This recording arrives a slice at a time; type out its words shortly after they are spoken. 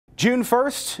June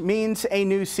 1st means a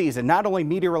new season, not only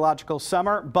meteorological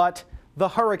summer, but the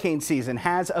hurricane season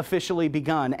has officially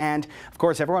begun. And of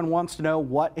course, everyone wants to know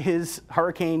what is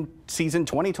hurricane season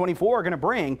 2024 going to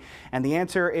bring. And the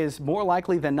answer is more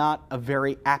likely than not a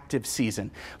very active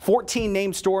season. 14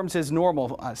 named storms is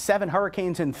normal, 7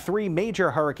 hurricanes and 3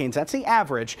 major hurricanes. That's the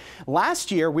average. Last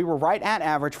year, we were right at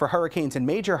average for hurricanes and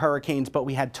major hurricanes, but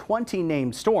we had 20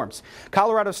 named storms.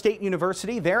 Colorado State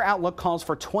University, their outlook calls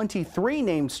for 23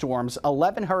 named storms,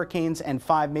 11 hurricanes and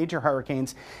 5 major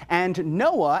hurricanes. And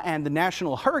NOAA and the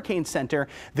National Hurricane Center,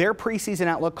 their preseason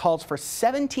outlook calls for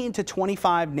 17 to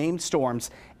 25 named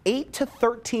storms, 8 to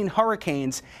 13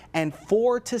 hurricanes, and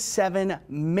 4 to 7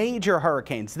 major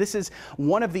hurricanes. This is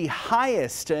one of the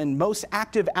highest and most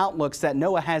active outlooks that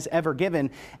NOAA has ever given.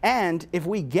 And if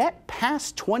we get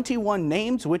past 21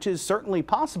 names, which is certainly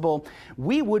possible,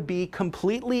 we would be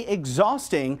completely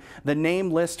exhausting the name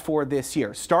list for this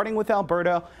year, starting with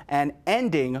Alberta and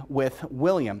ending with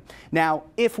William. Now,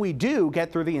 if we do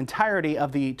get through the entirety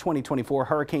of the 2024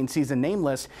 hurricane season name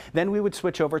list, then we would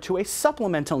switch over to a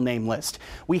supplemental name list.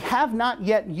 We have not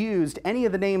yet used any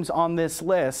of the names on this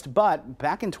list, but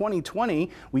back in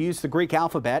 2020, we used the Greek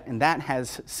alphabet, and that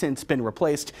has since been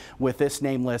replaced with this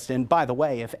name list. And by the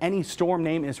way, if any storm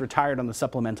name is retired on the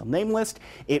supplemental name list,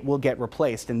 it will get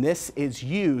replaced. And this is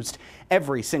used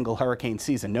every single hurricane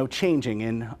season, no changing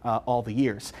in all the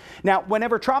years. Now,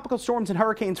 whenever tropical storms and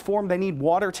hurricanes form, they need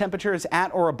water temperatures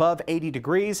at or above 80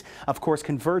 degrees. Of course,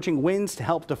 converging winds to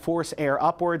help to force air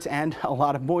upwards, and a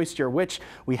lot of moisture, which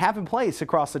we have in place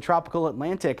across the tropical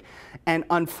Atlantic. And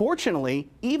unfortunately,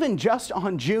 even just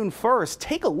on June 1st,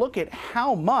 take a look at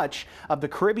how much of the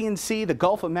Caribbean Sea, the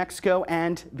Gulf of Mexico,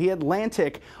 and the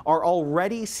Atlantic are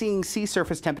already seeing sea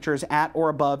surface temperatures at or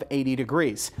above 80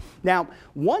 degrees. Now,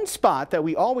 one spot that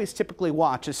we always typically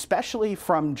watch, especially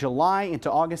from July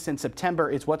into August and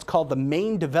September, is what's called the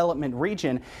main development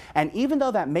region. And even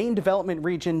though that main development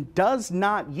region does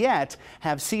not yet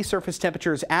have sea surface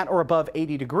temperatures at or above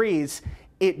 80 degrees,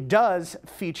 it does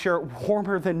feature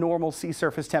warmer than normal sea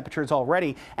surface temperatures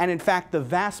already. And in fact, the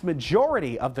vast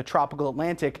majority of the tropical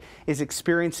Atlantic is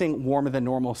experiencing warmer than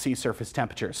normal sea surface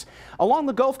temperatures. Along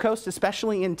the Gulf Coast,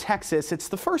 especially in Texas, it's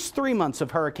the first 3 months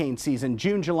of hurricane season,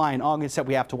 June, July, and August, that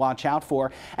we have to watch out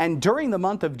for. And during the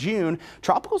month of June,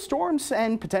 tropical storms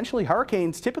and potentially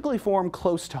hurricanes typically form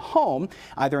close to home,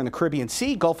 either in the Caribbean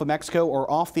Sea, Gulf of Mexico, or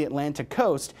off the Atlantic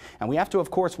coast. And we have to, of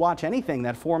course, watch anything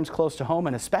that forms close to home,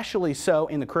 and especially so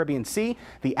in the Caribbean Sea.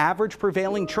 The average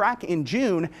prevailing track in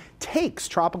June takes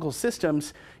tropical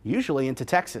systems usually into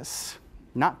Texas.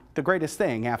 Not the greatest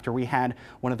thing after we had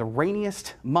one of the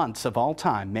rainiest months of all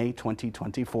time, May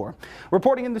 2024.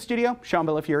 Reporting in the studio,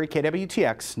 Bellafiore,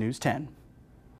 KWTX News 10.